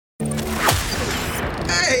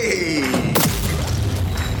Hey!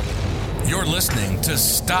 You're listening to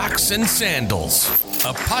Stocks and Sandals,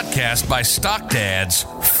 a podcast by Stock Dads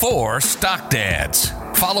for Stock Dads,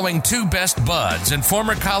 following two best buds and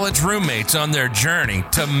former college roommates on their journey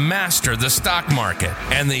to master the stock market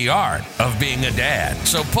and the art of being a dad.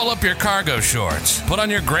 So pull up your cargo shorts, put on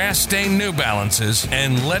your grass-stained New Balances,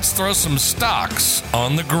 and let's throw some stocks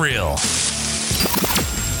on the grill.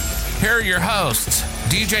 Here are your hosts,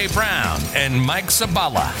 DJ Brown and Mike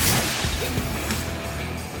Sabala.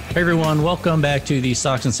 Hey everyone, welcome back to the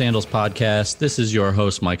Stocks and Sandals podcast. This is your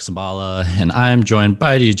host, Mike Sabala, and I'm joined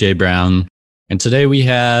by DJ Brown. And today we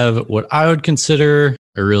have what I would consider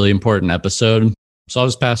a really important episode. So I'll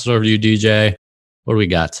just pass it over to you, DJ. What do we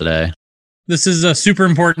got today? This is a super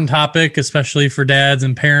important topic, especially for dads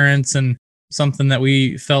and parents, and something that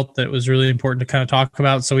we felt that was really important to kind of talk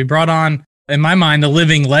about. So we brought on, in my mind, a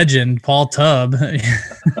living legend, Paul Tubb.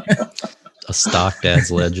 A Stock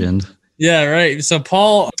Dads legend. Yeah, right. So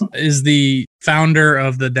Paul is the founder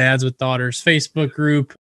of the Dads with Daughters Facebook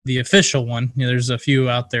group, the official one. You know, there's a few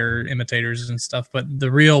out there, imitators and stuff, but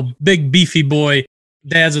the real big beefy boy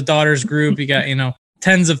Dads with Daughters group. You got,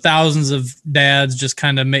 tens of thousands of dads. Just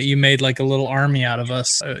kind of made like a little army out of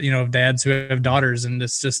us, of dads who have daughters, and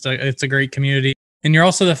it's just it's a great community. And you're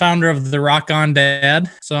also the founder of the Rock On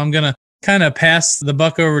Dad. So I'm gonna kind of pass the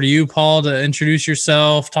buck over to you, Paul, to introduce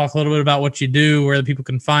yourself, talk a little bit about what you do, where the people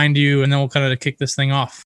can find you, and then we'll kind of kick this thing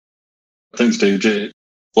off. Thanks, DJ.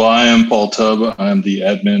 Well, I am Paul Tubb. I'm the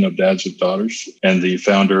admin of Dads with Daughters and the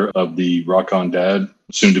founder of the Rock On Dad,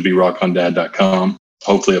 soon to be rockondad.com,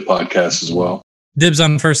 hopefully a podcast as well. Dibs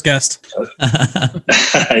on first guest.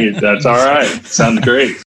 Hey, that's all right. Sounds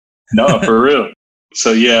great. No, for real.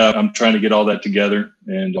 So yeah, I'm trying to get all that together,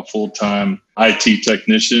 and a full-time IT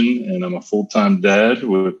technician, and I'm a full-time dad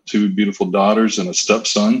with two beautiful daughters and a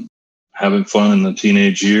stepson, having fun in the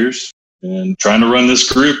teenage years and trying to run this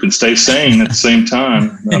group and stay sane at the same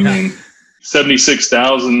time. I mean,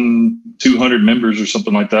 76,200 members or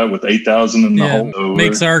something like that, with 8,000 in the whole.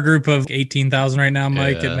 Makes our group of 18,000 right now,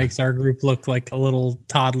 Mike. Yeah. It makes our group look like a little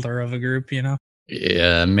toddler of a group,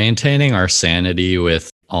 Yeah, maintaining our sanity with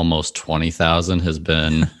almost 20,000 has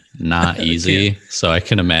been not easy. So I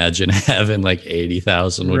can imagine having like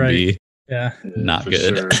 80,000 would be not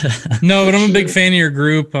good. Sure. No, but I'm a big fan of your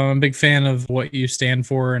group. I'm a big fan of what you stand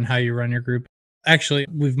for and how you run your group. Actually,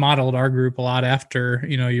 we've modeled our group a lot after,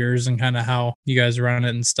 yours and kind of how you guys run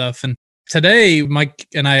it and stuff. And today, Mike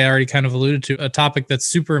and I already kind of alluded to a topic that's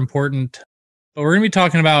super important. But we're going to be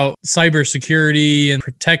talking about cybersecurity and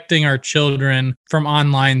protecting our children from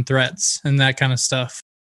online threats and that kind of stuff.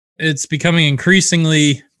 It's becoming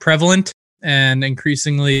increasingly prevalent and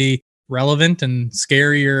increasingly relevant and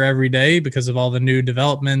scarier every day because of all the new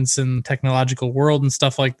developments in the technological world and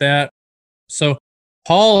stuff like that. So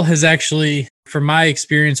Paul has actually, from my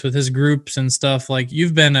experience with his groups and stuff, like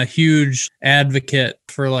you've been a huge advocate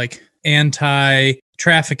for like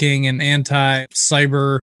anti-trafficking and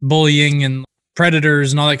anti-cyber bullying and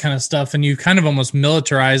predators and all that kind of stuff. And you kind of almost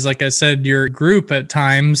militarized, like I said, your group at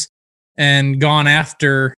times and gone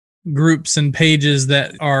after groups and pages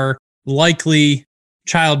that are likely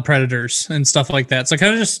child predators and stuff like that. So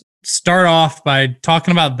kind of just start off by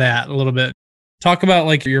talking about that a little bit. Talk about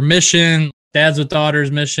like your mission, Dads with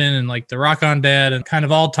Daughters mission, and like the Rock On Dad, and kind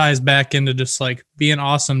of all ties back into just like being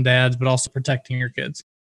awesome dads, but also protecting your kids.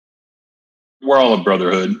 We're all a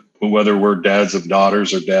brotherhood, whether we're dads of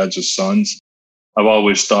daughters or dads of sons. I've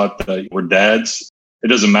always thought that we're dads. It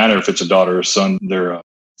doesn't matter if it's a daughter or son. They're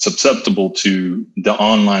susceptible to the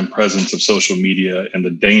online presence of social media and the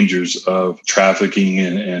dangers of trafficking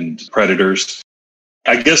and predators.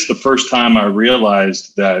 I guess the first time I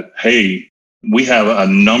realized that, hey, we have a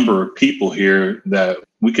number of people here that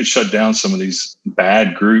we could shut down some of these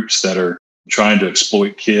bad groups that are trying to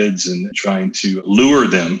exploit kids and trying to lure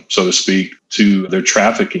them, so to speak, to their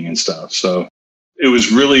trafficking and stuff. So it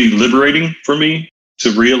was really liberating for me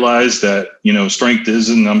to realize that, strength is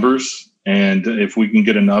in numbers. And if we can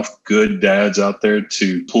get enough good dads out there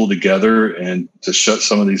to pull together and to shut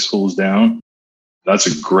some of these fools down, that's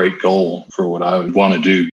a great goal for what I would want to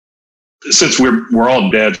do. Since we're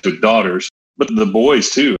all dads with daughters, but the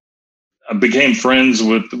boys too. I became friends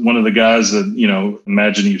with one of the guys that,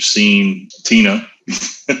 imagine you've seen Tina.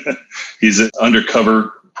 He's an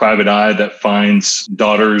undercover private eye that finds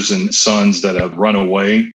daughters and sons that have run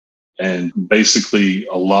away. And basically,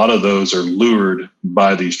 a lot of those are lured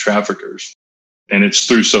by these traffickers. And it's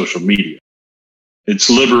through social media. It's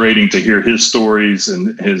liberating to hear his stories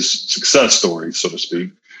and his success stories, so to speak.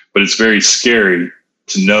 But it's very scary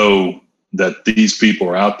to know that these people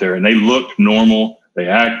are out there and they look normal, they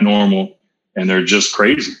act normal, and they're just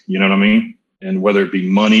crazy. You know what I mean? And whether it be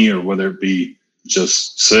money or whether it be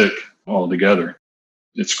just sick altogether,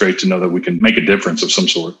 it's great to know that we can make a difference of some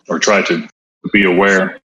sort, or try to be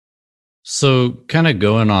aware. So kind of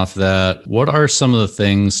going off that, what are some of the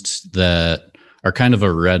things that are kind of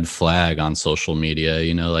a red flag on social media?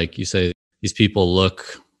 You know, like you say, these people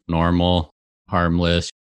look normal, harmless.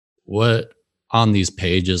 What on these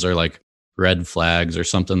pages are like red flags or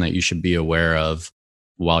something that you should be aware of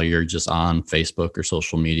while you're just on Facebook or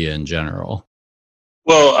social media in general?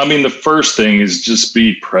 Well, I mean, the first thing is just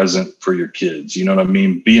be present for your kids. You know what I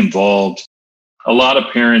mean? Be involved. A lot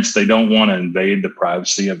of parents, they don't want to invade the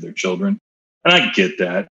privacy of their children. And I get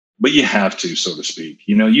that, but you have to, so to speak.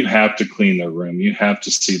 You know, you have to clean their room. You have to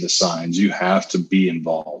see the signs. You have to be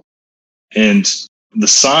involved. And the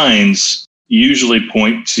signs usually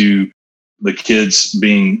point to the kids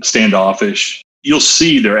being standoffish. You'll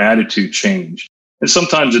see their attitude change. And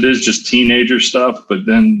sometimes it is just teenager stuff, but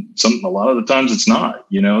then a lot of the times it's not.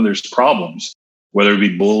 You know, there's problems, whether it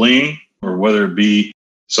be bullying or whether it be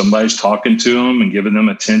somebody's talking to them and giving them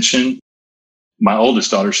attention. My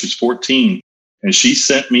oldest daughter, she's 14, and she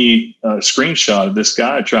sent me a screenshot of this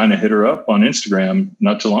guy trying to hit her up on Instagram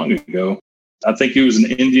not too long ago. I think he was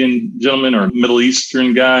an Indian gentleman or Middle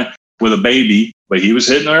Eastern guy with a baby, but he was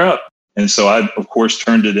hitting her up. And so I, of course,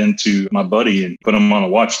 turned it into my buddy and put him on a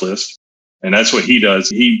watch list. And that's what he does.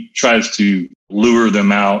 He tries to lure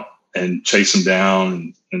them out and chase them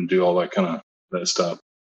down and do all that kind of that stuff.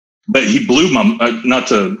 But he blew not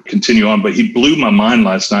to continue on, but he blew my mind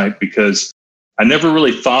last night because I never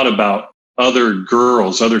really thought about other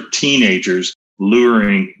girls, other teenagers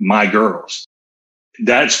luring my girls.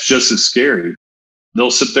 That's just as scary. They'll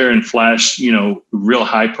sit there and flash, you know, real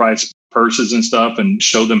high priced purses and stuff and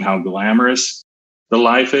show them how glamorous the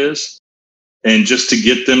life is. And just to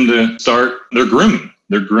get them to start their grooming.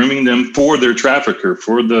 They're grooming them for their trafficker,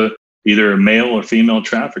 for either a male or female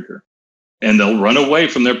trafficker. And they'll run away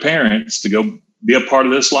from their parents to go be a part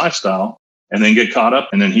of this lifestyle and then get caught up.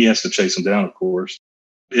 And then he has to chase them down, of course.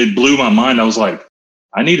 It blew my mind. I was like,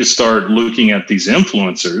 I need to start looking at these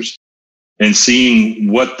influencers and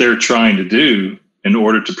seeing what they're trying to do in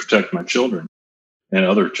order to protect my children and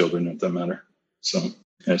other children, if that matter. So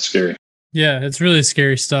that's scary. Yeah, it's really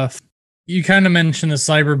scary stuff. You kind of mentioned the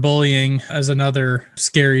cyberbullying as another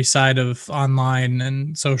scary side of online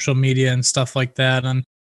and social media and stuff like that. And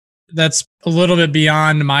that's a little bit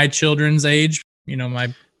beyond my children's age. You know,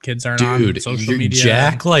 my kids aren't on social media.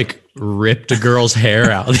 Jack like ripped a girl's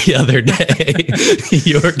hair out the other day.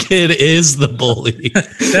 Your kid is the bully.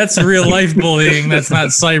 That's real life bullying. That's not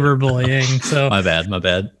cyberbullying. So my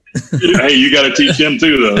bad. Hey, you got to teach him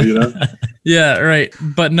too, though, you know? Yeah, right.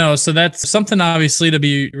 But no, so that's something obviously to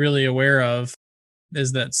be really aware of,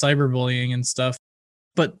 is that cyberbullying and stuff.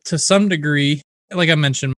 But to some degree, like I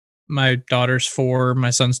mentioned, my daughter's 4, my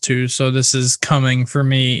son's 2. So this is coming for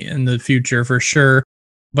me in the future for sure.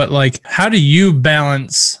 But like, how do you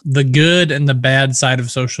balance the good and the bad side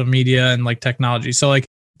of social media and like technology? So like,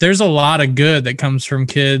 there's a lot of good that comes from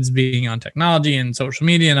kids being on technology and social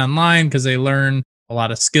media and online because they learn a lot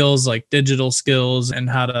of skills like digital skills and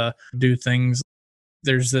how to do things.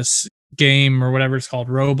 There's this game or whatever it's called,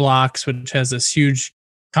 Roblox, which has this huge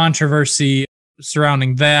controversy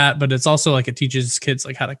surrounding that, but it's also like it teaches kids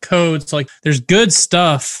like how to code. So like there's good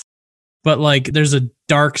stuff, but like there's a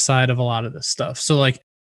dark side of a lot of this stuff. So like,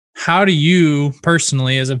 how do you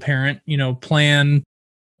personally as a parent, you know, plan?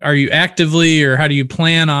 Are you actively, or how do you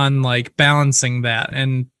plan on like balancing that?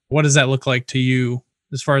 And what does that look like to you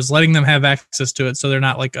as far as letting them have access to it so they're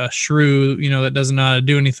not like a shrew, you know, that doesn't know how to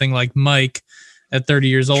do anything like Mike at 30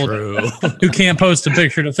 years old who can't post a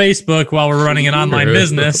picture to Facebook while we're running an online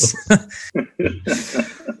business.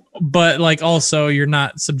 But like also you're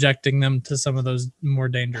not subjecting them to some of those more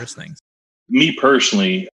dangerous things. Me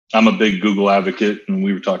personally, I'm a big Google advocate, and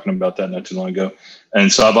we were talking about that not too long ago.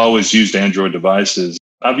 And so I've always used Android devices.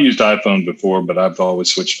 I've used iPhone before, but I've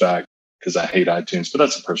always switched back because I hate iTunes, but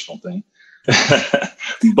that's a personal thing.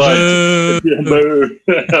 But I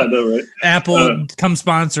know, right? Apple, come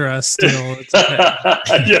sponsor us still. It's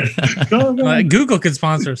okay. Google could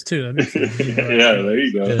sponsor us too. Yeah, there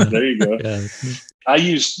you go. Yeah. There you go. Yeah. I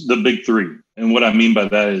use the big 3. And what I mean by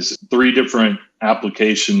that is 3 different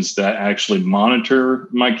applications that actually monitor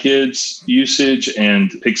my kids' usage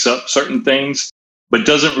and picks up certain things, but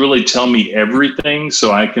doesn't really tell me everything.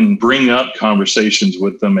 So I can bring up conversations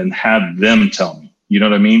with them and have them tell me. You know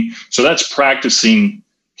what I mean? So that's practicing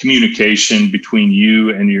communication between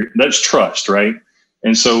you and that's trust, right?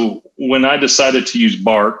 And so when I decided to use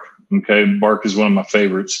Bark, okay, Bark is one of my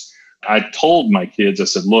favorites. I told my kids, I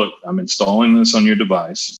said, look, I'm installing this on your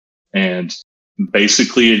device. And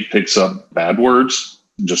basically it picks up bad words,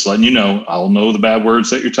 just letting you know, I'll know the bad words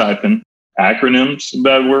that you're typing, acronyms,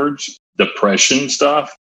 bad words, depression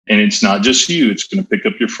stuff. And it's not just you, it's going to pick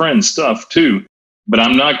up your friends' stuff too. But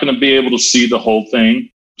I'm not going to be able to see the whole thing.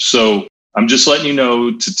 So I'm just letting you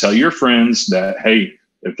know to tell your friends that, hey,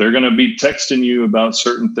 if they're going to be texting you about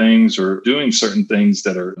certain things or doing certain things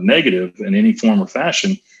that are negative in any form or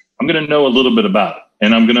fashion, I'm going to know a little bit about it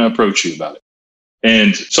and I'm going to approach you about it.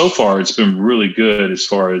 And so far, it's been really good as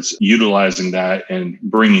far as utilizing that and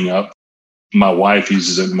bringing up. My wife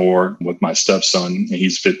uses it more with my stepson, and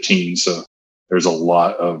he's 15. So there's a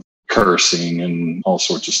lot of cursing and all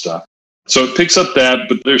sorts of stuff. So it picks up that,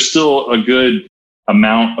 but there's still a good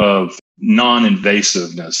amount of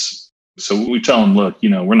non-invasiveness. So we tell them, look,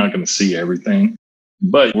 we're not going to see everything,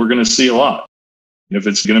 but we're going to see a lot. If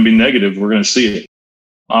it's going to be negative, we're going to see it.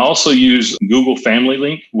 I also use Google Family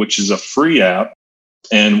Link, which is a free app.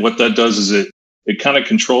 And what that does is it kind of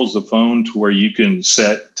controls the phone to where you can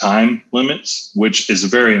set time limits, which is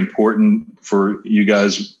very important for you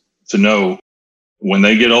guys to know. When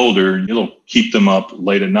they get older, it'll keep them up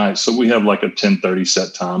late at night. So we have like a 10:30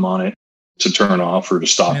 set time on it to turn off or to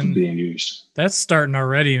stop it being used. That's starting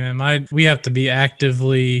already, man. We have to be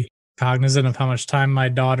actively cognizant of how much time my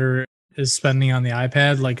daughter is spending on the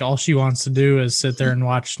iPad. Like all she wants to do is sit there and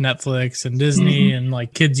watch Netflix and Disney and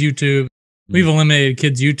like kids YouTube. We've eliminated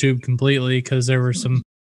kids YouTube completely because there were some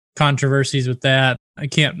controversies with that. I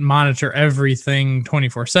can't monitor everything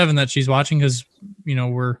 24/7 that she's watching because,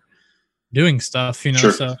 we're doing stuff,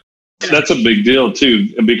 Sure. So that's a big deal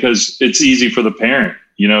too, because it's easy for the parent.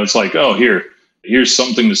 It's like, oh, here's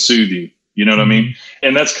something to soothe you. You know what I mean?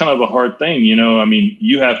 And that's kind of a hard thing.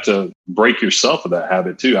 You have to break yourself of that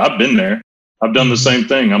habit too. I've been there. I've done the same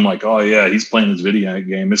thing. I'm like, oh yeah, he's playing this video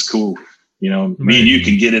game. It's cool. Me and you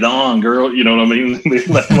can get it on, girl. You know what I mean?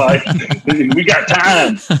 Like, we got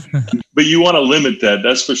time. But you want to limit that.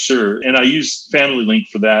 That's for sure. And I use Family Link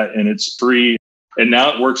for that, and it's free. And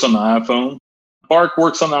now it works on the iPhone. Bark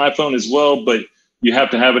works on the iPhone as well, but you have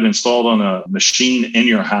to have it installed on a machine in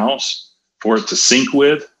your house for it to sync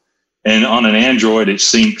with. And on an Android, it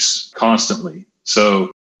syncs constantly.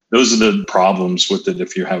 So those are the problems with it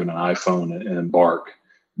if you're having an iPhone and Bark.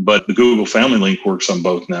 But the Google Family Link works on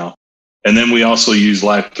both now. And then we also use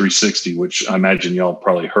Life 360, which I imagine y'all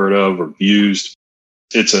probably heard of or used.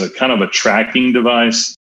 It's a kind of a tracking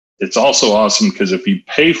device. It's also awesome because if you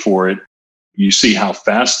pay for it, you see how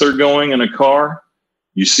fast they're going in a car.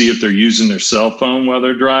 You see if they're using their cell phone while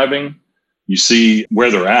they're driving. You see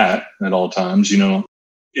where they're at all times.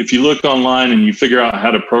 If you look online and you figure out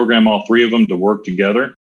how to program all three of them to work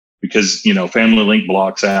together, because, Family Link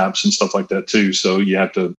blocks apps and stuff like that too. So you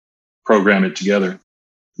have to program it together.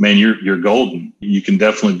 Man, you're golden. You can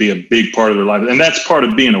definitely be a big part of their life. And that's part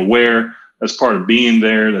of being aware. That's part of being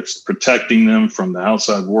there. That's protecting them from the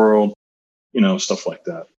outside world, stuff like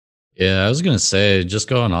that. Yeah, I was going to say, just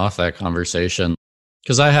going off that conversation,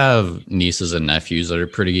 because I have nieces and nephews that are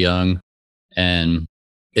pretty young, and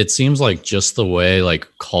it seems like just the way like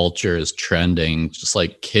culture is trending, just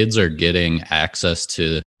like kids are getting access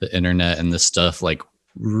to the internet and this stuff like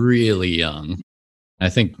really young. I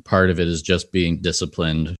think part of it is just being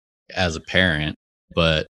disciplined as a parent,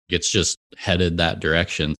 but it's just headed that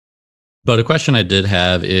direction. But a question I did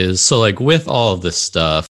have is, so like with all of this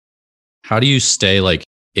stuff, how do you stay like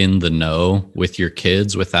in the know with your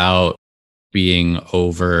kids without being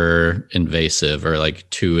over invasive or like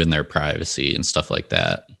too in their privacy and stuff like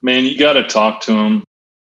that? Man, you got to talk to them.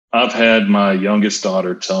 I've had my youngest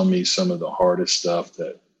daughter tell me some of the hardest stuff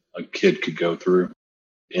that a kid could go through.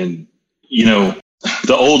 And,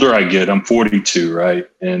 the older I get, I'm 42, right?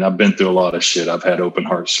 And I've been through a lot of shit. I've had open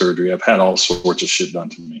heart surgery. I've had all sorts of shit done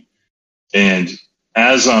to me. And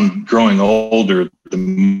as I'm growing older, the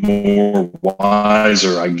more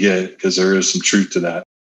wiser I get, because there is some truth to that.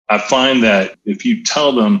 I find that if you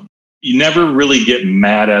tell them, you never really get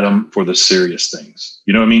mad at them for the serious things.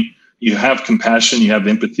 You know what I mean? You have compassion, you have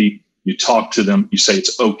empathy, you talk to them, you say,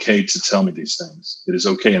 it's okay to tell me these things. It is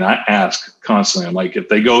okay. And I ask constantly. I'm like, if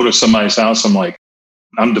they go to somebody's house, I'm like,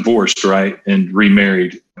 I'm divorced, right? And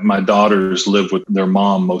remarried. My daughters live with their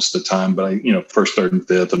mom most of the time, but first, third, and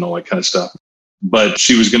fifth and all that kind of stuff. But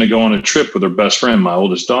she was going to go on a trip with her best friend, my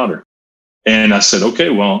oldest daughter. And I said, okay,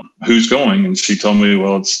 well, who's going? And she told me,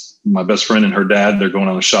 well, it's my best friend and her dad. They're going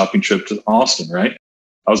on a shopping trip to Austin, right?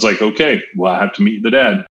 I was like, okay, well, I have to meet the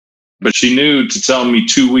dad. But she knew to tell me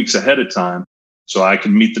 2 weeks ahead of time so I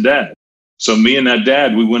could meet the dad. So me and that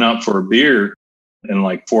dad, we went out for a beer. And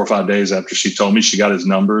like 4 or 5 days after she told me, she got his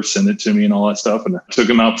number, sent it to me and all that stuff. And I took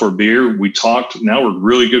him out for a beer. We talked. Now we're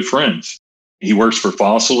really good friends. He works for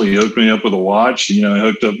Fossil. He hooked me up with a watch. He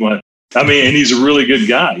hooked up and he's a really good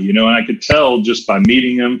guy, and I could tell just by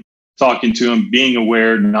meeting him, talking to him, being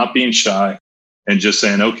aware, not being shy, and just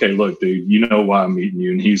saying, okay, look, dude, you know why I'm meeting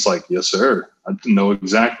you. And he's like, yes, sir. I know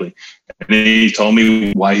exactly. And then he told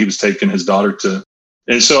me why he was taking his daughter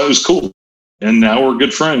and so it was cool. And now we're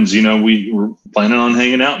good friends. We were planning on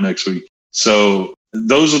hanging out next week. So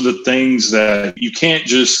those are the things that you can't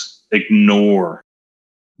just ignore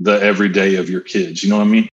the everyday of your kids. You know what I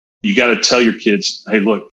mean? You got to tell your kids, hey,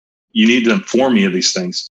 look, you need to inform me of these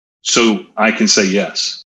things so I can say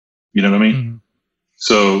yes. You know what I mean? Mm-hmm.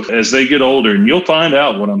 So as they get older, and you'll find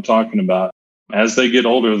out what I'm talking about, as they get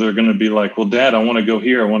older, they're going to be like, well, Dad, I want to go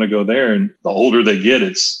here. I want to go there. And the older they get,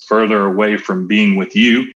 it's further away from being with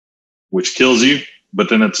you, which kills you. But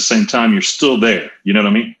then at the same time, you're still there. You know what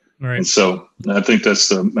I mean? Right. And so I think that's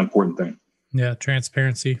the important thing. Yeah,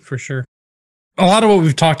 transparency for sure. A lot of what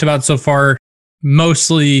we've talked about so far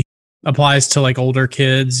mostly applies to like older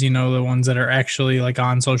kids, the ones that are actually like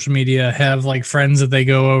on social media, have like friends that they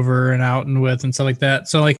go over and out and with and stuff like that.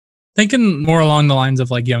 So like thinking more along the lines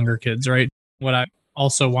of like younger kids, right? What I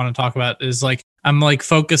also want to talk about is like, I'm like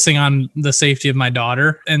focusing on the safety of my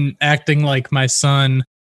daughter and acting like my son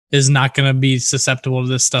is not going to be susceptible to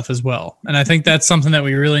this stuff as well. And I think that's something that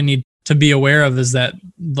we really need to be aware of, is that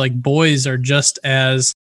like boys are just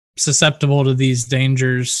as susceptible to these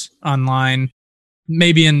dangers online,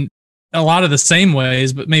 maybe in a lot of the same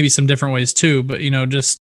ways, but maybe some different ways too. But,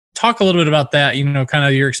 just talk a little bit about that, kind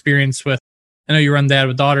of your experience with, I know you run Dad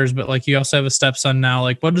with Daughters, but like you also have a stepson now.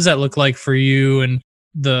 Like, what does that look like for you? And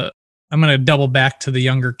I'm going to double back to the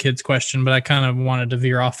younger kids question, but I kind of wanted to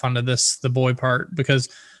veer off onto the boy part, because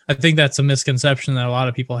I think that's a misconception that a lot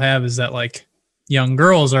of people have, is that like young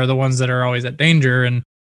girls are the ones that are always at danger. And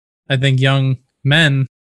I think young men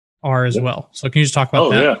are as well. So can you just talk about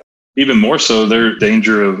that? Oh, yeah. Even more so, they're in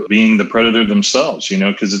danger of being the predator themselves,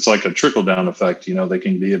 because it's like a trickle-down effect. They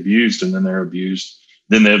can be abused, and then they're abused.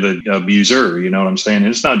 Then they're the abuser, you know what I'm saying? And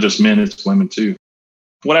it's not just men, it's women too.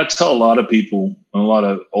 What I tell a lot of people, a lot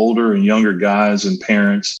of older and younger guys and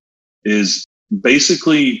parents, is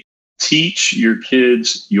basically teach your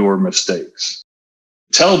kids your mistakes.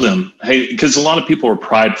 Tell them, hey, because a lot of people are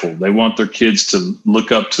prideful. They want their kids to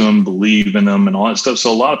look up to them, believe in them, and all that stuff.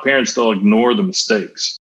 So a lot of parents, they'll ignore the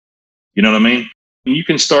mistakes. You know what I mean? You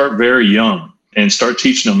can start very young and start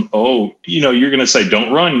teaching them, you're going to say,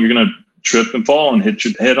 don't run. You're going to trip and fall and hit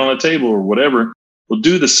your head on a table or whatever. Well,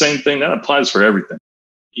 do the same thing. That applies for everything.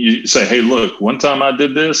 You say, hey, look, one time I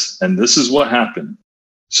did this and this is what happened.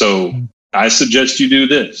 So I suggest you do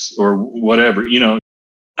this or whatever.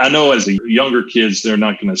 I know as the younger kids, they're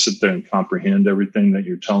not going to sit there and comprehend everything that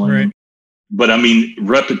you're telling them. But I mean,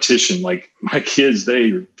 repetition, like my kids,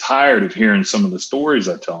 they're tired of hearing some of the stories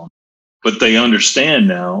I tell them, but they understand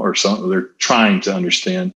now, or they're trying to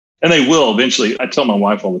understand. And they will eventually. I tell my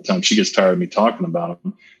wife all the time, she gets tired of me talking about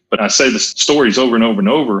them. But I say the stories over and over and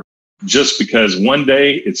over, just because one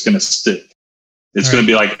day it's going to stick. It's going to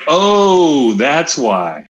be like, oh, that's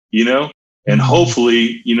why, and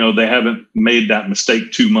hopefully, they haven't made that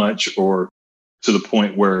mistake too much or to the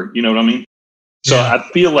point where, you know what I mean? So I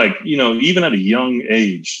feel like, even at a young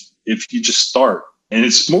age, if you just start, and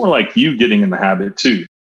it's more like you getting in the habit too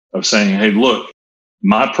of saying, hey, look,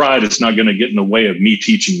 my pride is not going to get in the way of me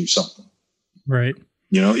teaching you something. Right.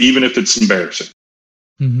 Even if it's embarrassing.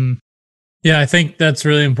 Mm-hmm. Yeah, I think that's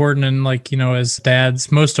really important. And like, as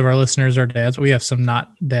dads, most of our listeners are dads. We have some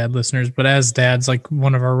not dad listeners, but as dads, like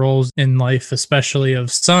one of our roles in life, especially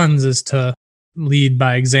of sons, is to lead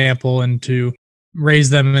by example and to raise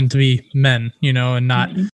them and to be men, and not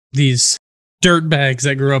these dirt bags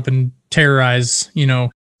that grew up and terrorize,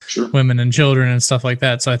 women and children and stuff like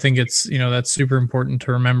that. So I think it's, that's super important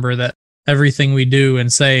to remember that everything we do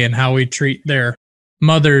and say and how we treat their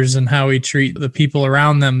mothers and how we treat the people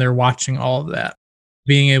around them, they're watching all of that.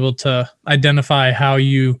 Being able to identify how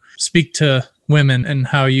you speak to women and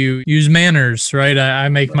how you use manners, right? I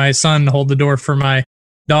make my son hold the door for my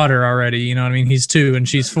daughter already, he's 2 and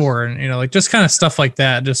she's 4, and like just kind of stuff like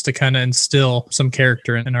that, just to kind of instill some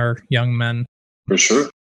character in our young men. For sure.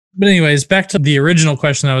 But anyways, back to the original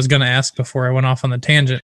question I was going to ask before I went off on the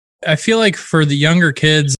tangent. I feel like for the younger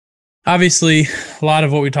kids, obviously a lot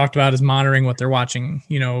of what we talked about is monitoring what they're watching,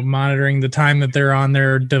 monitoring the time that they're on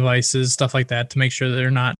their devices, stuff like that, to make sure that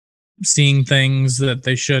they're not seeing things that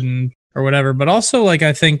they shouldn't or whatever. But also, like,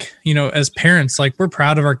 I think, as parents, like, we're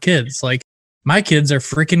proud of our kids. Like, my kids are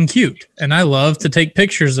freaking cute and I love to take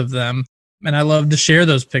pictures of them. And I love to share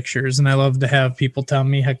those pictures, and I love to have people tell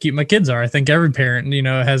me how cute my kids are. I think every parent,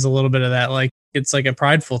 has a little bit of that. Like, it's like a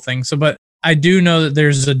prideful thing. So, but I do know that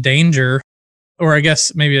there's a danger or I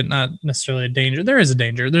guess maybe not necessarily a danger. There is a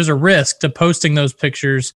danger. There's a risk to posting those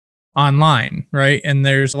pictures online, right? And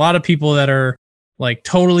there's a lot of people that are like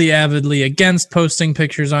totally avidly against posting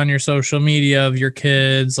pictures on your social media of your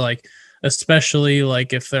kids, like especially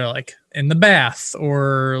like if they're like in the bath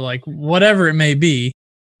or like whatever it may be,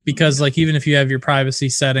 because like even if you have your privacy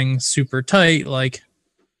settings super tight, like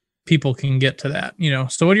people can get to that, you know.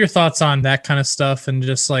 So what are your thoughts on that kind of stuff and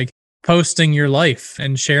just like posting your life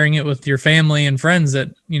and sharing it with your family and friends that,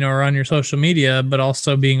 you know, are on your social media, but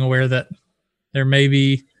also being aware that there may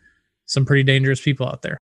be some pretty dangerous people out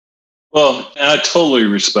there? Well, and I totally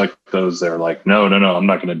respect those that are like, no, I'm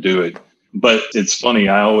not going to do it. But it's funny.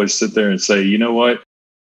 I always sit there and say, you know what?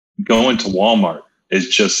 Going to Walmart is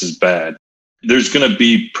just as bad. There's going to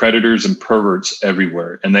be predators and perverts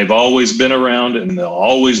everywhere, and they've always been around and they'll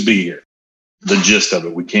always be here. The gist of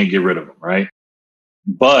it, we can't get rid of them, right?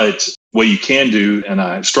 But what you can do, and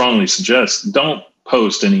I strongly suggest, don't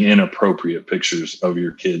post any inappropriate pictures of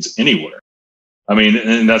your kids anywhere. I mean,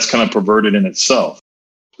 and that's kind of perverted in itself.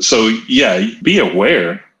 So yeah, be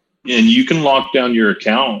aware, and you can lock down your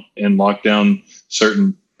account and lock down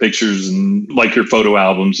certain pictures and like your photo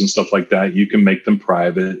albums and stuff like that. You can make them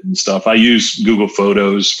private and stuff. I use Google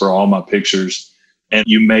Photos for all my pictures, and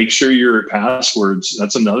you make sure your passwords.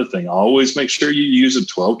 That's another thing. Always make sure you use a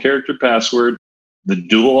 12-character password. The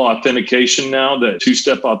dual authentication now, the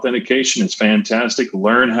 2-step authentication is fantastic.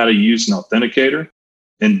 Learn how to use an authenticator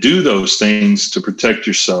and do those things to protect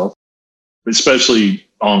yourself, especially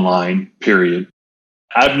online, period.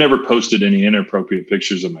 I've never posted any inappropriate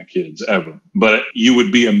pictures of my kids ever, but you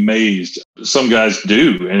would be amazed. Some guys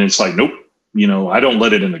do. And it's like, nope, you know, I don't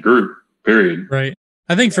let it in the group, period. Right.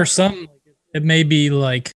 I think for some, it may be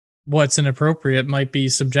like what's inappropriate might be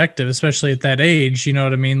subjective, especially at that age. You know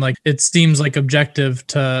what I mean? Like it seems like objective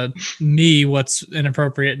to me what's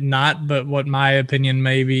inappropriate, not, but what my opinion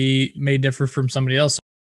may differ from somebody else.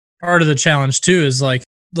 Part of the challenge too is like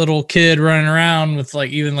little kid running around with like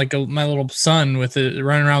even like my little son with it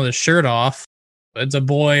running around with his shirt off. It's a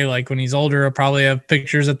boy, like when he's older, he'll probably have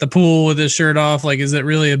pictures at the pool with his shirt off. Like, is it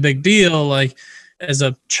really a big deal? Like as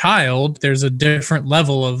a child, there's a different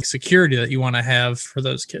level of security that you want to have for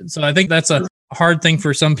those kids. So I think that's a hard thing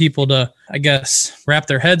for some people to, I guess, wrap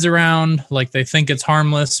their heads around. Like they think it's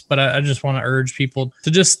harmless, but I just want to urge people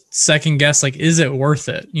to just second guess, like, is it worth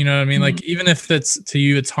it? You know what I mean? Like, even if it's to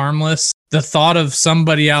you, it's harmless. The thought of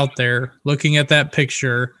somebody out there looking at that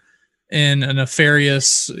picture in a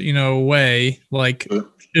nefarious, you know, way, like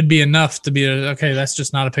should be enough to be okay, that's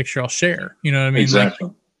just not a picture I'll share. You know what I mean? Exactly.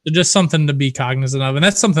 Like, just something to be cognizant of. And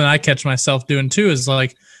that's something I catch myself doing too, is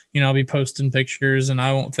like, you know, I'll be posting pictures and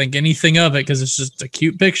I won't think anything of it because it's just a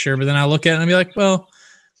cute picture. But then I look at it and I'll be like, well,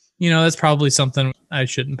 you know, that's probably something I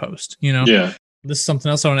shouldn't post, you know? Yeah. This is something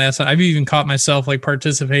else I want to ask. I've even caught myself like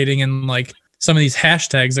participating in like some of these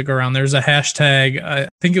hashtags that go around. There's a hashtag, I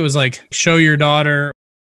think it was like show your daughter.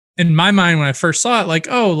 In my mind, when I first saw it, like,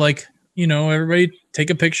 oh, like, you know, everybody take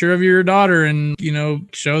a picture of your daughter and, you know,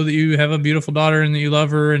 show that you have a beautiful daughter and that you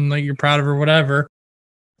love her and like you're proud of her, whatever.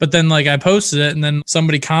 But then like I posted it and then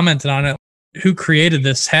somebody commented on it, who created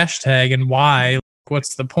this hashtag and why?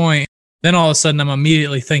 What's the point? Then all of a sudden I'm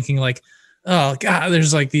immediately thinking like, oh God,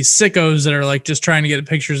 there's like these sickos that are like just trying to get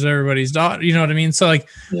pictures of everybody's daughter. You know what I mean? So like,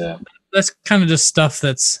 yeah, that's kind of just stuff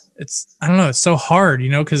it's, I don't know, it's so hard, you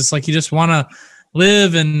know, because it's like you just want to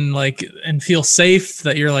live and like and feel safe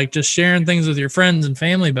that you're like just sharing things with your friends and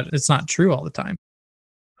family, but it's not true all the time.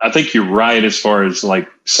 I think you're right as far as like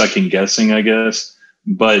second guessing, I guess.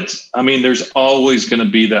 But I mean, there's always going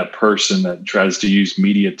to be that person that tries to use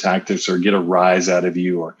media tactics or get a rise out of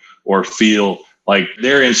you or feel like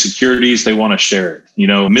their insecurities, they want to share it. You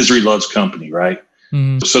know, misery loves company, right?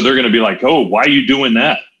 Mm. So they're going to be like, oh, why are you doing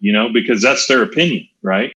that? You know, because that's their opinion,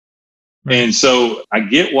 right? And so I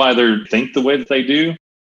get why they think the way that they do,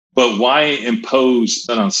 but why impose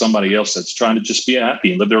that on somebody else that's trying to just be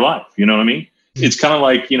happy and live their life? You know what I mean? Mm-hmm. It's kind of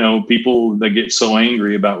like, you know, people that get so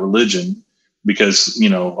angry about religion because, you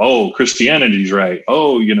know, oh, Christianity's right.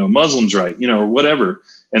 Oh, you know, Muslims right, you know, whatever.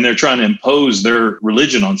 And they're trying to impose their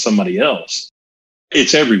religion on somebody else.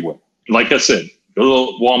 It's everywhere. Like I said, go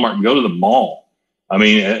to Walmart and go to the mall. I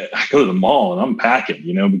mean, I go to the mall and I'm packing,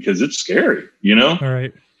 you know, because it's scary, you know? All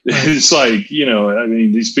right. It's like, you know, I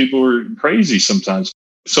mean, these people are crazy sometimes.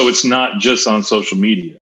 So it's not just on social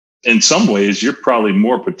media. In some ways, you're probably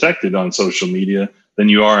more protected on social media than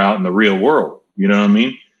you are out in the real world. You know what I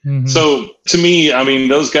mean? Mm-hmm. So to me, I mean,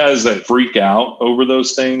 those guys that freak out over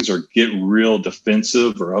those things or get real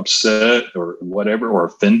defensive or upset or whatever, or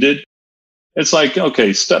offended, it's like,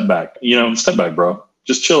 okay, step back, bro.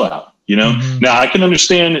 Just chill out. Now I can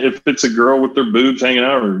understand if it's a girl with their boobs hanging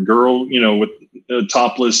out or a girl, with a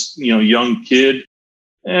topless, young kid.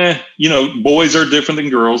 Boys are different than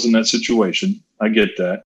girls in that situation. I get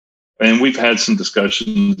that. And we've had some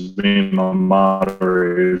discussions, being on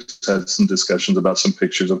moderators, had some discussions about some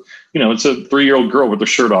pictures of, it's a 3-year-old girl with her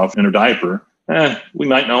shirt off in her diaper. We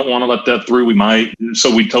might not want to let that through. We might.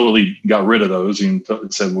 So we totally got rid of those and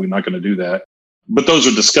said we're not going to do that. But those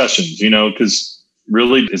are discussions, because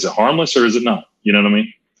really, is it harmless or is it not? You know what I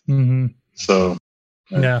mean? Mm-hmm. So.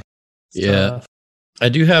 Yeah. I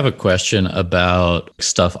do have a question about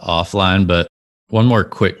stuff offline, but one more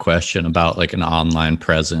quick question about like an online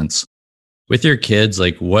presence. With your kids,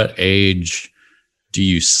 like what age do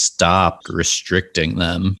you stop restricting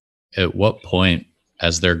them? At what point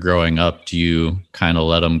as they're growing up do you kind of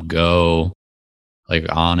let them go like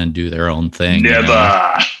on and do their own thing? Never.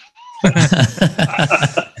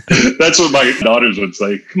 That's what my daughters would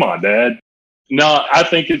say. Come on, Dad. No, I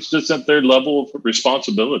think it's just at their level of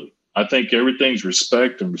responsibility. I think everything's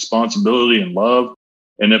respect and responsibility and love.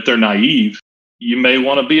 And if they're naive, you may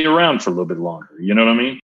want to be around for a little bit longer. You know what I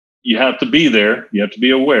mean? You have to be there. You have to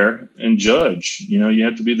be aware and judge. You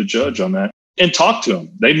have to be the judge on that and talk to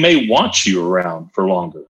them. They may want you around for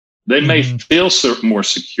longer. They may feel more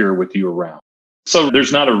secure with you around. So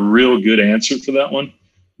there's not a real good answer for that one.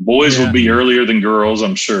 Boys will be earlier than girls,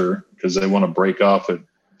 I'm sure, because they want to break off at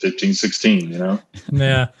 15, 16,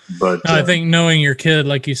 Yeah. But I think knowing your kid,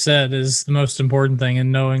 like you said, is the most important thing,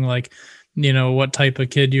 and knowing what type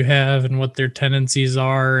of kid you have and what their tendencies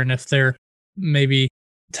are, and if they're maybe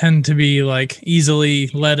tend to be like easily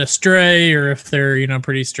led astray, or if they're,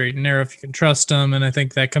 pretty straight and narrow, if you can trust them. And I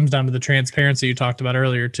think that comes down to the transparency you talked about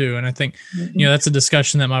earlier too. And I think, that's a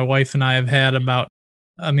discussion that my wife and I have had about,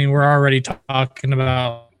 we're already talking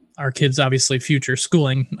about our kids, obviously future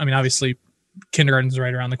schooling. Obviously kindergarten's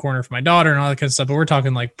right around the corner for my daughter and all that kind of stuff, but we're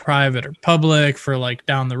talking like private or public for like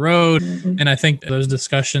down the road. And I think those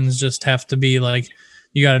discussions just have to be like,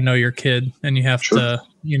 you got to know your kid, and you have to,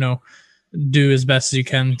 do as best as you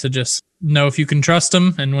can to just know if you can trust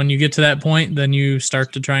them. And when you get to that point, then you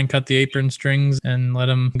start to try and cut the apron strings and let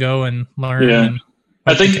them go and learn. Yeah. And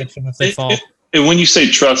I think catch them if they fall. And when you say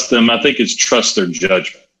trust them, I think it's trust their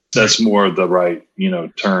judgment. That's more of the right,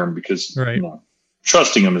 term, because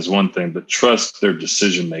trusting them is one thing, but trust their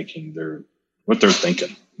decision making, what they're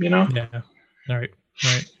thinking, Yeah. Right.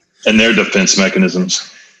 And their defense mechanisms.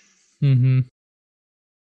 Mm-hmm.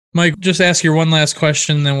 Mike, just ask your one last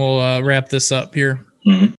question, then we'll wrap this up here.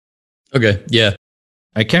 Mm-hmm. Okay. Yeah.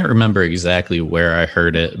 I can't remember exactly where I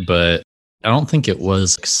heard it, but I don't think it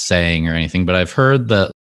was saying or anything, but I've heard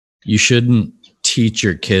that you shouldn't teach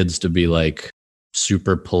your kids to be like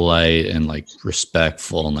super polite and like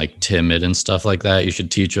respectful and like timid and stuff like that. You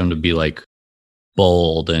should teach them to be like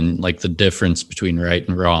bold and like the difference between right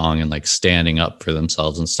and wrong and like standing up for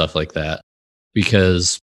themselves and stuff like that.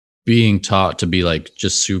 Because being taught to be like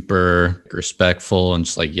just super respectful and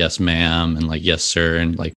just like, yes, ma'am, and like, yes, sir.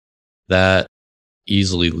 And like that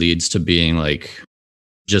easily leads to being like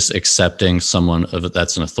just accepting someone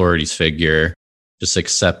that's an authorities figure, just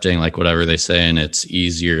accepting like whatever they say. And it's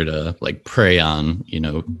easier to like prey on,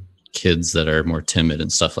 kids that are more timid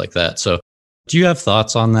and stuff like that. So do you have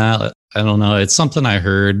thoughts on that? I don't know. It's something I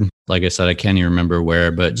heard. Like I said, I can't even remember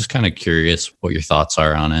where, but just kind of curious what your thoughts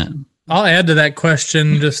are on it. I'll add to that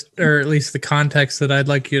question, or at least the context that I'd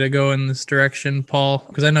like you to go in this direction, Paul,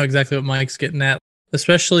 because I know exactly what Mike's getting at,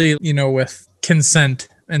 especially, with consent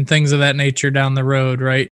and things of that nature down the road,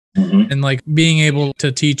 right? Mm-hmm. And like being able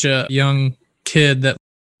to teach a young kid that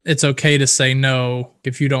it's okay to say no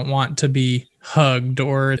if you don't want to be hugged,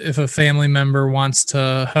 or if a family member wants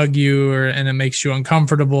to hug you and it makes you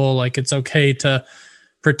uncomfortable, like it's okay to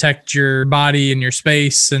protect your body and your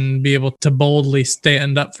space and be able to boldly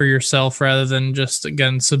stand up for yourself rather than just,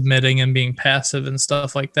 again, submitting and being passive and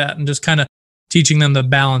stuff like that. And just kind of teaching them the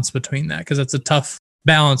balance between that, because it's a tough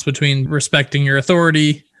balance between respecting your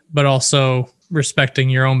authority, but also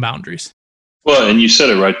respecting your own boundaries. Well, and you said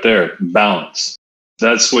it right there, balance.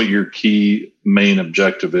 That's what your key main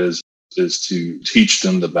objective is to teach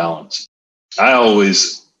them the balance. I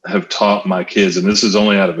always have taught my kids, and this is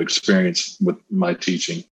only out of experience with my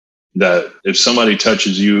teaching, that if somebody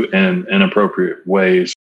touches you in inappropriate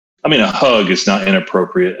ways, a hug is not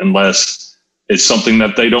inappropriate unless it's something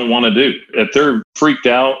that they don't want to do. If they're freaked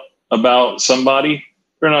out about somebody,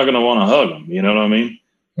 they're not going to want to hug them. You know what I mean?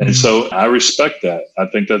 Mm-hmm. And so I respect that. I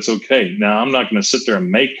think that's okay. Now, I'm not going to sit there and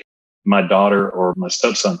make my daughter or my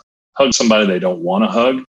stepson hug somebody they don't want to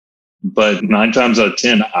hug. But 9 times out of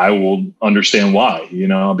 10, I will understand why.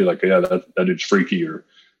 I'll be like, yeah, that dude's freaky, or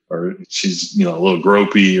or she's, a little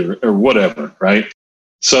gropey or whatever. Right.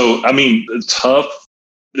 So, I mean, tough.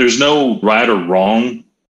 There's no right or wrong.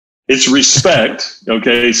 It's respect.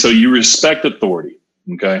 Okay. So you respect authority.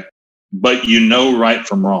 Okay. But right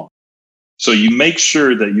from wrong. So you make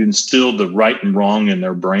sure that you instill the right and wrong in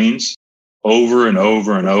their brains over and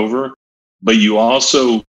over and over. But you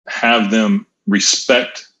also have them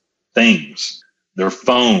respect things, their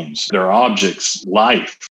phones, their objects,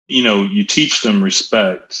 life. You teach them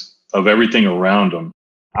respect of everything around them.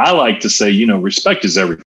 I like to say, respect is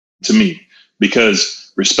everything to me,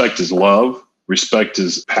 because respect is love. Respect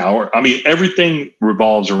is power. I mean, everything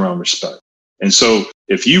revolves around respect. And so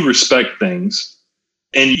if you respect things,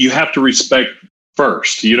 and you have to respect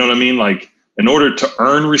first, you know what I mean? Like, in order to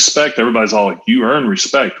earn respect, everybody's all like, you earn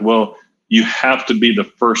respect. Well, you have to be the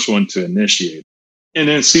first one to initiate and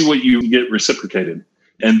then see what you get reciprocated,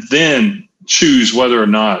 and then choose whether or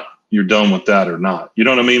not you're done with that or not. You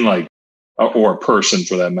know what I mean? Like, or a person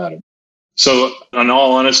for that matter. So in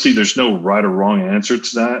all honesty, there's no right or wrong answer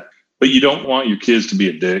to that. But you don't want your kids to be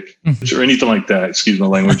a dick or anything like that. Excuse my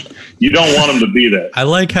language. You don't want them to be that. I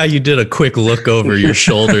like how you did a quick look over your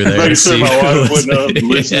shoulder there. Make sure my wife wasn't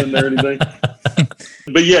listening or anything.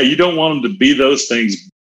 But yeah, you don't want them to be those things.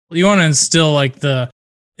 You want to instill like the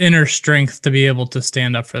inner strength to be able to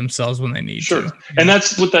stand up for themselves when they need to. Sure. And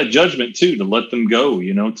that's with that judgment too, to let them go,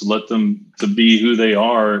 to let them to be who they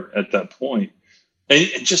are at that point. And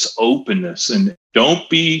just openness, and don't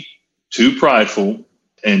be too prideful.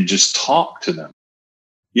 And just talk to them.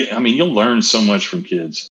 Yeah, I mean, you'll learn so much from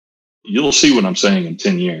kids. You'll see what I'm saying in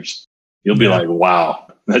 10 years. You'll be like, wow,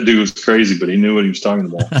 that dude was crazy, but he knew what he was talking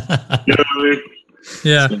about. You know what I mean?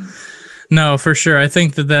 Yeah. So, no, for sure. I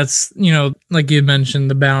think that's, like you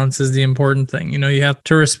mentioned, the balance is the important thing. You have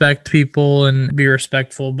to respect people and be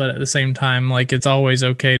respectful, but at the same time, like, it's always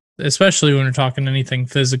okay, especially when we're talking anything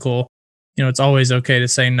physical. It's always okay to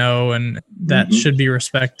say no, and that should be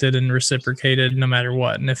respected and reciprocated no matter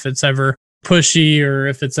what. And if it's ever pushy, or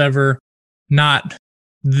if it's ever not,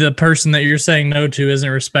 the person that you're saying no to isn't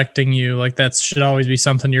respecting you, like, that should always be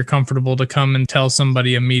something you're comfortable to come and tell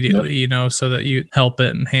somebody immediately, so that you help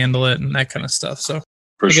it and handle it and that kind of stuff. So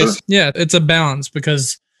I guess, yeah, it's a balance,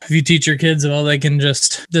 because if you teach your kids, well, they can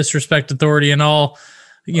just disrespect authority and all,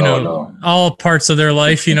 all parts of their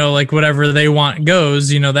life, like whatever they want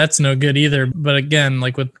goes, that's no good either. But again,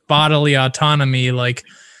 like with bodily autonomy, like,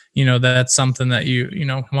 that's something that you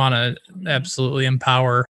want to absolutely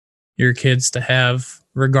empower your kids to have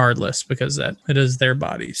regardless, because that it is their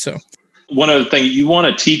body. So one other thing, you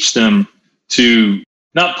want to teach them to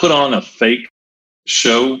not put on a fake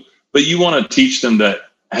show, but you want to teach them that,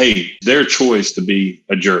 hey, their choice to be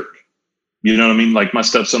a jerk. You know what I mean? Like my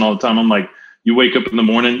stepson all the time, I'm like, you wake up in the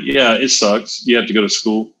morning, yeah, it sucks. You have to go to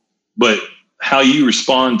school. But how you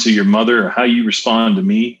respond to your mother or how you respond to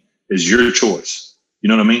me is your choice. You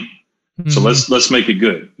know what I mean? Mm-hmm. So let's make it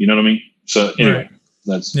good. You know what I mean? So anyway,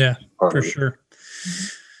 that's for sure.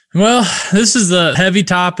 Well, this is a heavy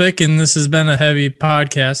topic, and this has been a heavy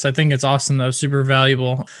podcast. I think it's awesome, though, super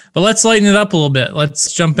valuable. But let's lighten it up a little bit.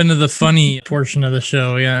 Let's jump into the funny portion of the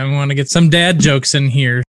show. Yeah, I want to get some dad jokes in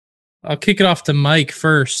here. I'll kick it off to Mike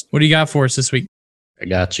first. What do you got for us this week? I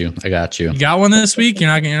got you. You got one this week? You're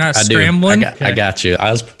not scrambling? I got you.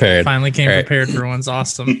 I was prepared. Finally came prepared for one's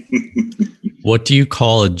awesome. What do you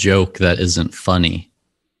call a joke that isn't funny?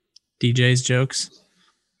 DJ's jokes.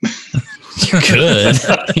 You could.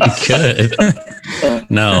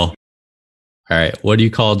 No. All right. What do you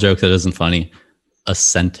call a joke that isn't funny? A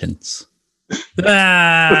sentence.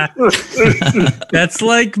 That's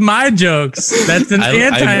like my jokes. That's an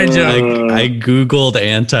anti-joke. I Googled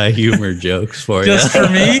anti-humor jokes for you. Just for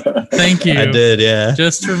me? Thank you. I did, yeah.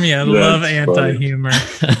 Just for me. I love anti-humor.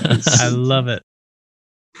 I love it.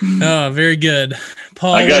 Oh, very good.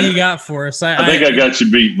 Paul, what do you got for us? I think I got you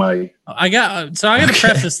beat, Mike. I got to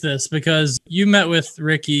preface this because you met with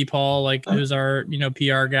Ricky, Paul, like who's our,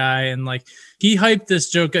 PR guy, and like he hyped this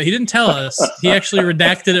joke up. He didn't tell us. He actually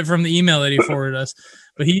redacted it from the email that he forwarded us.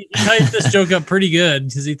 But he hyped this joke up pretty good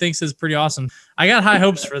because he thinks it's pretty awesome. I got high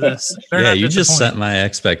hopes for this. Yeah, you just set my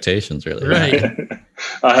expectations really right.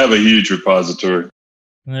 I have a huge repository.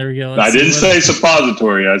 There we go. I didn't say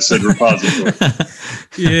suppository. I said repository.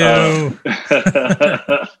 You.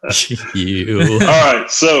 You. All right.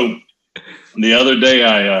 So the other day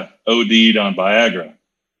I OD'd on Viagra.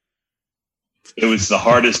 It was the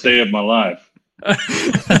hardest day of my life.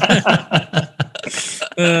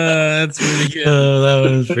 That's pretty good. Oh, that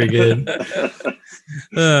was pretty good.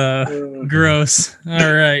 Gross.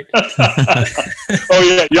 All right. Oh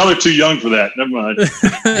yeah, y'all are too young for that. Never mind.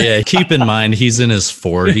 Yeah, keep in mind he's in his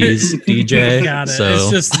 40s, DJ. Got it. So It's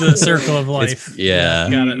just the circle of life. yeah.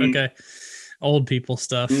 Got it. Okay. Old people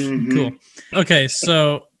stuff. Mhm. Cool. Okay,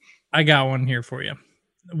 so I got one here for you.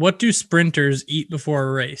 What do sprinters eat before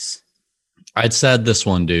a race? I'd said this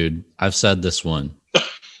one, dude. I've said this one.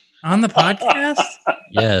 On the podcast?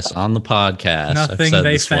 Yes, on the podcast. I've Nothing said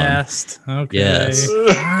they this one. fast. Okay. Yes.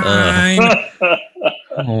 Fine.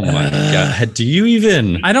 Oh my God. Do you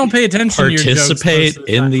even I don't pay attention to your jokes participate most of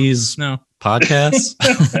the in time. these No.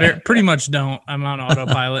 podcasts? Pretty much don't. I'm on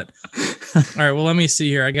autopilot. All right. Well, let me see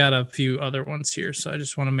here. I got a few other ones here, so I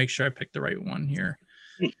just want to make sure I picked the right one here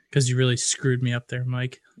because you really screwed me up there,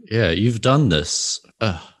 Mike. Yeah, you've done this.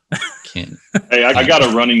 Can't. Hey, I got a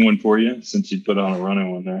running one for you since you put on a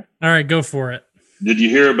running one there. All right, go for it. Did you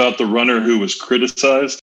hear about the runner who was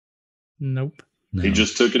criticized? Nope. No. He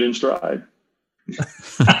just took it in stride.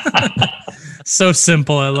 So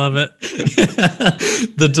simple. I love it.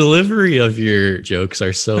 The delivery of your jokes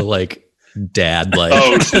are so like dad like.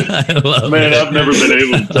 Oh, I love Man, it. I've never been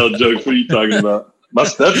able to tell jokes. What are you talking about? My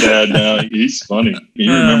stepdad now, he's funny. He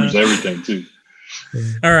remembers everything too.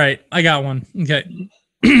 All right, I got one. Okay.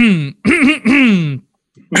 Let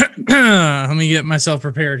me get myself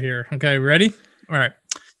prepared here. Okay, ready? All right.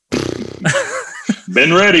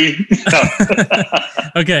 Been ready.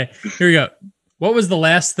 Okay, here we go. What was the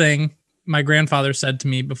last thing my grandfather said to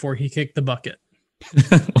me before he kicked the bucket?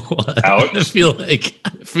 What? Ouch. I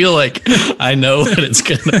feel like I know what it's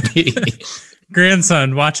gonna be.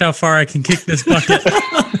 Grandson, watch how far I can kick this bucket.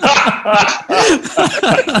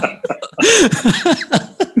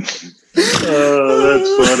 Oh, that's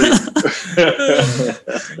funny.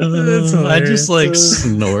 That's I just like hilarious.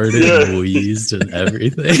 snorted Yeah. and wheezed and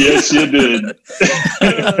everything. Yes, you did.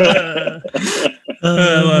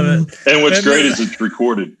 I love it. And what's great is it's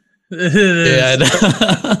recorded. It is. Yeah, I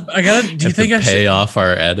know. I gotta. Do you Have think to I pay should? off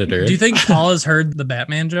our editor? Do you think Paul has heard the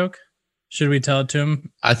Batman joke? Should we tell it to him?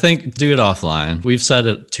 I think do it offline. We've said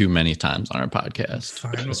it too many times on our podcast.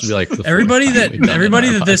 Fine. This will be like the fourth Everybody time that we've done it on everybody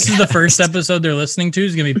our that this is podcast. the first episode they're listening to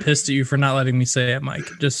is gonna be pissed at you for not letting me say it, Mike.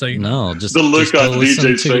 Just so you know. No, just The look just go on listen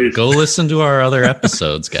DJ's face. Go listen to our other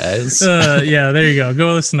episodes, guys. Yeah, there you go.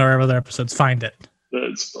 Go listen to our other episodes. Find it.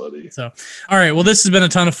 That's funny. So, all right. Well, this has been a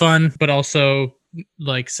ton of fun, but also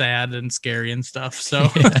like sad and scary and stuff. So,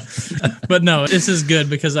 but no, this is good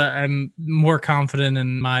because I'm more confident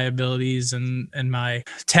in my abilities and my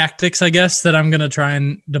tactics, I guess, that I'm going to try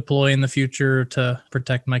and deploy in the future to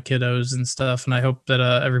protect my kiddos and stuff. And I hope that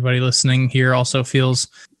everybody listening here also feels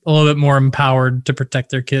a little bit more empowered to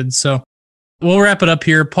protect their kids. So we'll wrap it up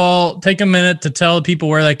here. Paul, take a minute to tell people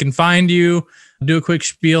where they can find you. Do a quick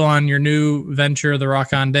spiel on your new venture, The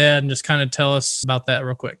Rock On Dad, and just kind of tell us about that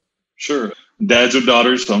real quick. Sure. Dads of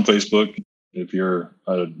Daughters on Facebook. If you're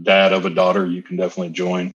a dad of a daughter, you can definitely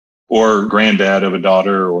join. Or granddad of a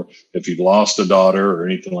daughter, or if you've lost a daughter or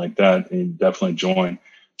anything like that, you definitely join.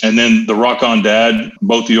 And then the Rock On Dad,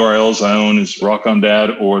 both URLs I own is Rock On Dad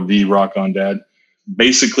or The Rock On Dad.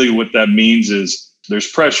 Basically what that means is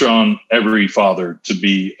there's pressure on every father to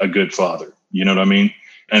be a good father. You know what I mean?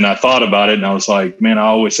 And I thought about it and I was like, man, I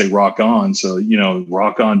always say rock on. So,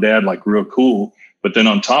 rock on dad, like real cool. But then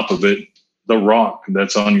on top of it, the rock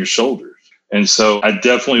that's on your shoulders. And so I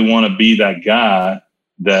definitely want to be that guy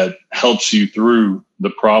that helps you through the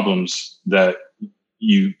problems that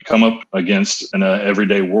you come up against in an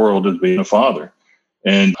everyday world as being a father.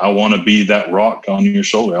 And I want to be that rock on your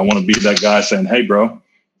shoulder. I want to be that guy saying, hey, bro,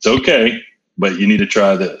 it's okay, but you need to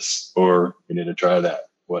try this or you need to try that,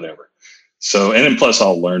 whatever. So, and then plus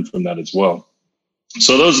I'll learn from that as well.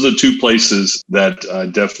 So those are the two places that I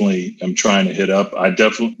definitely am trying to hit up. I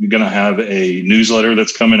definitely going to have a newsletter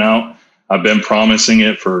that's coming out. I've been promising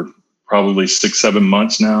it for probably 6-7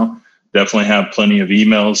 months now. Definitely have plenty of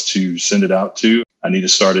emails to send it out to. I need to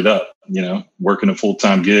start it up, working a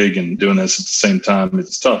full-time gig and doing this at the same time.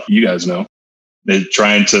 It's tough. You guys know. They're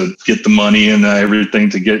trying to get the money and everything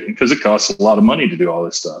to get, because it costs a lot of money to do all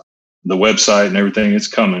this stuff. The website and everything is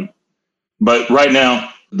coming. But right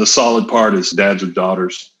now, the solid part is Dads with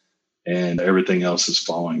Daughters, and everything else is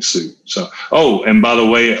following suit. So, and by the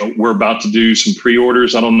way, we're about to do some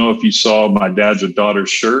pre-orders. I don't know if you saw my Dads with Daughters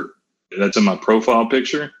shirt. That's in my profile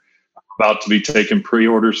picture. I'm about to be taking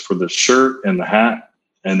pre-orders for the shirt and the hat.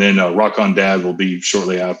 And then Rock On Dad will be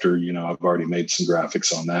shortly after. I've already made some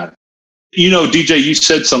graphics on that. DJ, you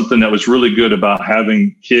said something that was really good about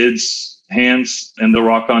having kids' hands in the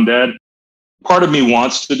Rock On Dad. Part of me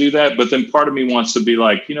wants to do that, but then part of me wants to be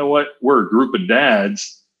like, you know what? We're a group of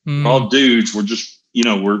dads. We're all dudes. We're just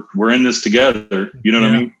we're in this together. You know what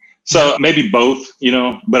I mean? So maybe both,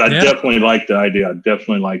 but I definitely like the idea. I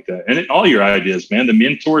definitely like that. And all your ideas, man, the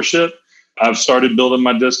mentorship. I've started building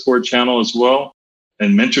my Discord channel as well.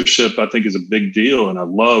 And mentorship, I think, is a big deal. And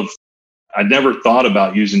I never thought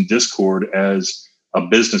about using Discord as a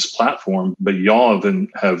business platform, but y'all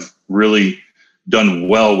have really done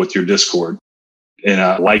well with your Discord. And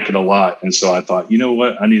I like it a lot. And so I thought, you know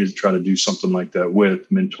what? I need to try to do something like that with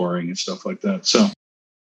mentoring and stuff like that. So.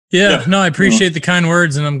 Yeah, no, I appreciate the kind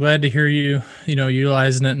words, and I'm glad to hear you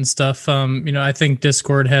utilizing it and stuff. I think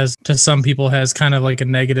Discord to some people has kind of like a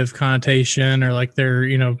negative connotation, or like they're,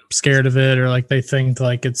 scared of it, or like they think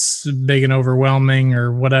like it's big and overwhelming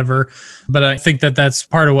or whatever. But I think that's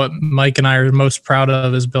part of what Mike and I are most proud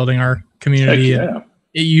of, is building our community and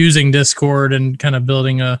using Discord and kind of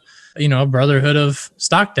building a brotherhood of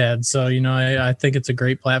stock dads. So, I think it's a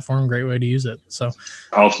great platform, great way to use it. So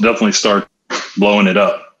I'll definitely start blowing it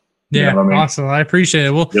up. Yeah, awesome. I appreciate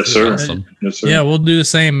it. Well, yes, sir. Awesome. Yes, sir. Yeah, we'll do the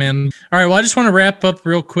same, man. All right. Well, I just want to wrap up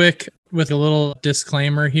real quick with a little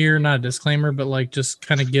disclaimer here. Not a disclaimer, but like just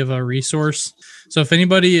kind of give a resource. So if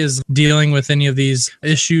anybody is dealing with any of these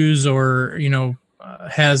issues, or,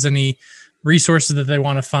 has any resources that they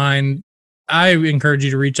want to find, I encourage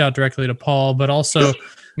you to reach out directly to Paul. But also,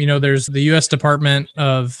 there's the U.S. Department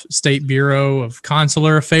of State Bureau of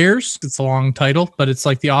Consular Affairs. It's a long title, but it's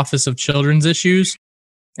like the Office of Children's Issues.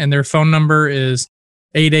 And their phone number is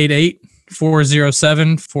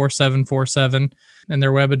 888-407-4747. And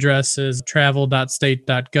their web address is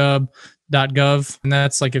travel.state.gov. And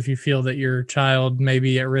that's like if you feel that your child may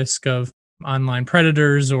be at risk of online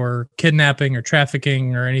predators or kidnapping or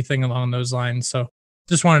trafficking or anything along those lines. So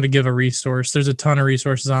just wanted to give a resource. There's a ton of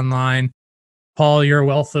resources online. Paul, you're a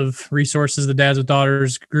wealth of resources. The Dads with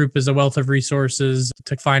Daughters group is a wealth of resources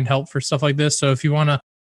to find help for stuff like this. So if you want to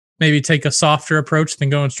maybe take a softer approach than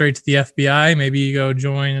going straight to the FBI, maybe you go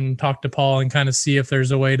join and talk to Paul and kind of see if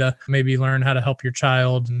there's a way to maybe learn how to help your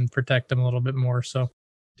child and protect them a little bit more. So,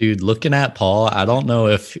 dude, looking at Paul, I don't know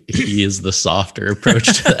if he is the softer approach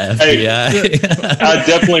to the FBI. Hey, I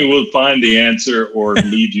definitely will find the answer or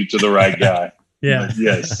lead you to the right guy. Yeah. But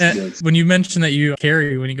yes. When you mentioned that you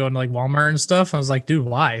carry when you go into like Walmart and stuff, I was like, dude,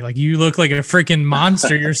 why? Like, you look like a freaking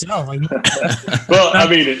monster yourself. Like, well, I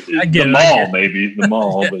mean, the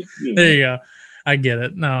mall, but there you go. I get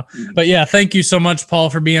it. No, but yeah, thank you so much, Paul,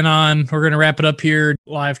 for being on. We're going to wrap it up here.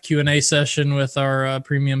 Live Q&A session with our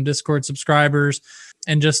premium Discord subscribers.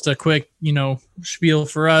 And just a quick, spiel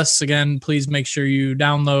for us. Again, please make sure you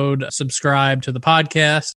download, subscribe to the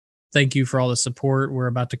podcast. Thank you for all the support. We're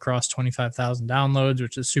about to cross 25,000 downloads,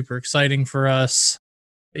 which is super exciting for us.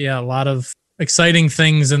 Yeah, a lot of exciting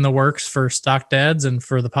things in the works for Stock Dads and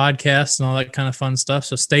for the podcast and all that kind of fun stuff.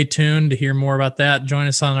 So stay tuned to hear more about that. Join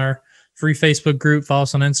us on our free Facebook group. Follow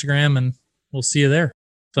us on Instagram, and we'll see you there.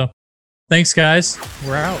 So thanks, guys.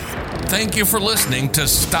 We're out. Thank you for listening to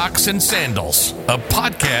Stocks and Sandals, a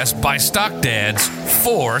podcast by Stock Dads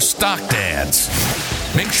for Stock Dads.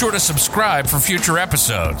 Make sure to subscribe for future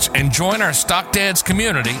episodes and join our Stock Dads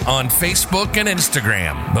community on Facebook and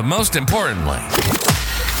Instagram. But most importantly,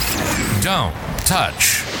 don't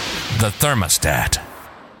touch the thermostat.